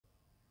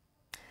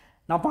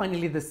Now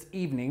finally this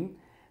evening,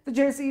 the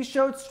JSE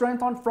showed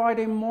strength on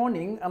Friday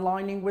morning,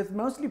 aligning with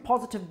mostly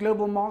positive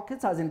global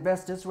markets as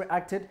investors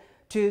reacted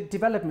to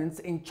developments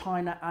in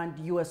China and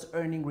US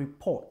earning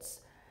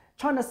reports.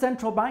 China's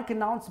central bank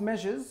announced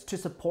measures to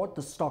support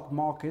the stock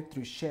market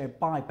through share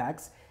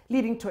buybacks,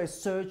 leading to a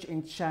surge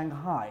in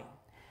Shanghai.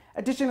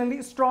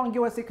 Additionally, strong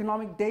US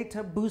economic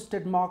data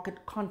boosted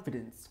market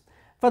confidence.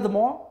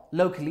 Furthermore,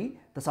 locally,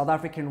 the South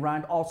African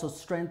rand also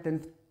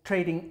strengthened,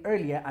 trading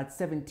earlier at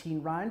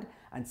 17 rand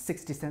and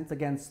 60 cents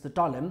against the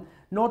dollar,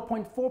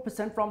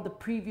 0.4% from the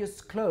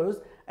previous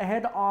close,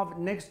 ahead of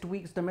next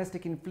week's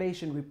domestic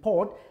inflation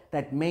report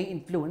that may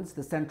influence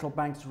the central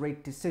bank's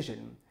rate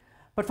decision.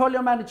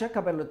 Portfolio manager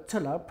Kabelo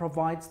Tiller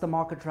provides the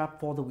market wrap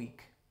for the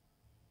week.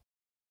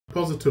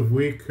 Positive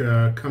week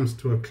comes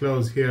to a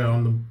close here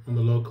on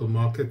the local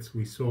markets.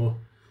 We saw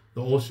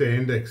the all-share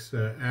index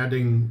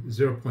adding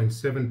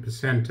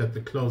 0.7% at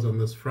the close on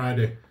this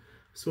Friday,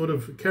 sort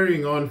of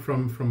carrying on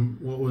from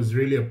what was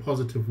really a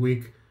positive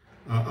week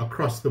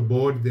across the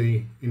board.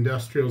 The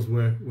industrials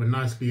were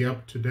nicely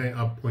up today,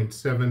 up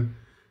 0.7.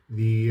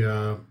 The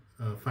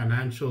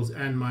financials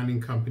and mining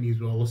companies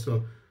were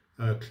also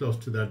close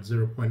to that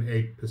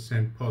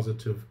 0.8%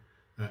 positive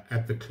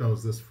at the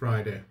close this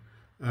Friday.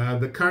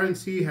 The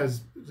currency has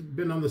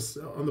been on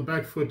the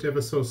back foot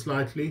ever so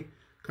slightly,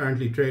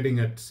 currently trading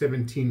at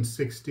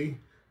 17.60.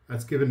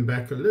 That's given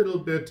back a little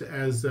bit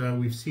as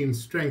we've seen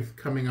strength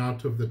coming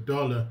out of the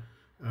dollar,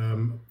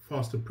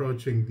 fast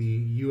approaching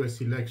the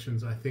US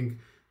elections. I think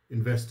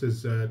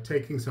investors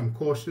taking some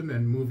caution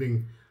and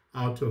moving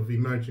out of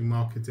emerging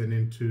markets and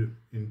into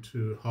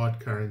hard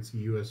currency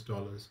US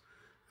dollars.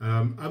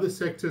 Other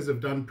sectors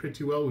have done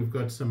pretty well. We've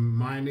got some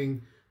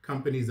mining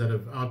companies that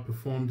have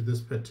outperformed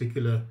this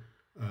particular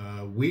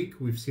week.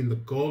 We've seen the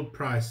gold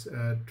price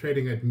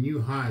trading at new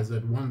highs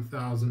at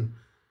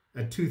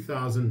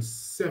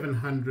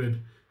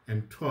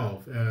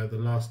 2,712 the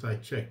last I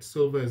checked.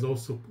 Silver is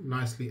also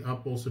nicely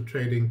up, also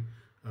trading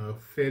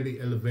fairly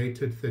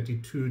elevated,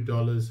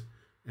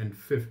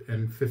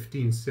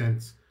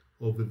 $32.15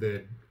 over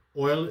there.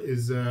 Oil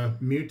is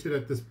muted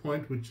at this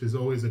point, which is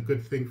always a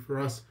good thing for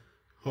us,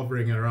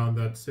 hovering around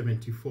that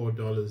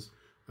 $74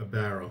 a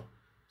barrel.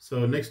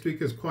 So next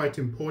week is quite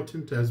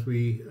important as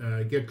we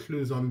get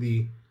clues on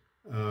the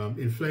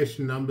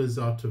inflation numbers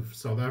out of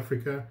South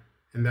Africa,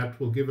 and that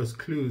will give us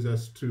clues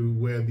as to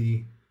where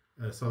the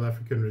South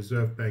African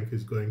Reserve Bank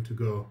is going to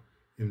go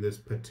in this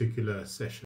particular session.